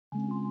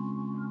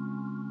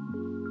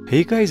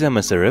Hey guys, I'm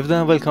Mr.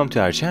 Revdeo and welcome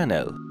to our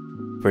channel.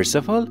 First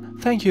of all,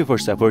 thank you for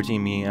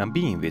supporting me and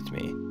being with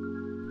me.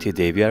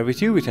 Today we are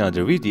with you with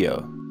another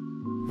video.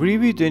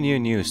 Review the new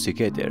news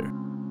together.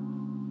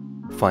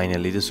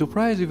 Finally, the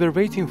surprise we were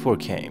waiting for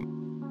came.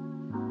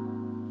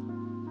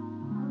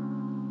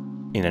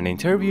 In an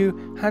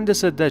interview, Hande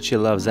said that she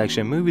loves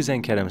action movies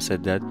and Kerem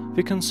said that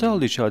we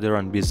console each other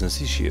on business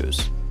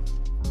issues.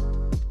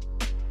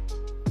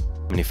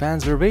 Many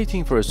fans were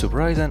waiting for a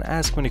surprise and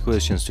asked many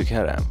questions to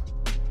Kerem.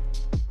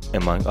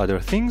 Among other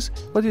things,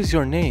 what is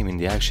your name in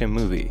the action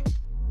movie?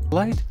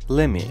 Light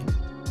Lemmy.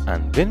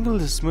 And when will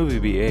this movie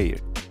be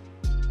aired?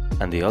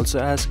 And they also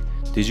asked,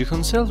 did you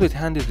consult with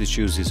Hande to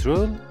choose this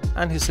role?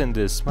 And he sent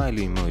a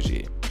smiley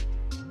emoji.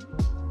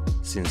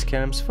 Since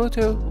Kerem's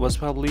photo was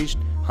published,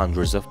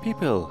 hundreds of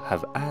people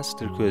have asked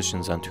their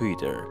questions on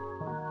Twitter.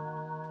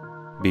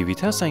 Be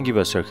with us and give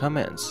us your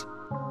comments.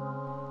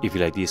 If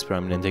you like this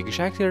prominent Turkish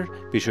actor,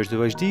 be sure to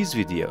watch these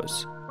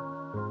videos.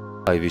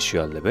 I wish you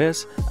all the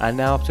best, and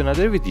now up to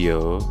another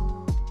video.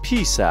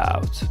 Peace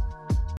out.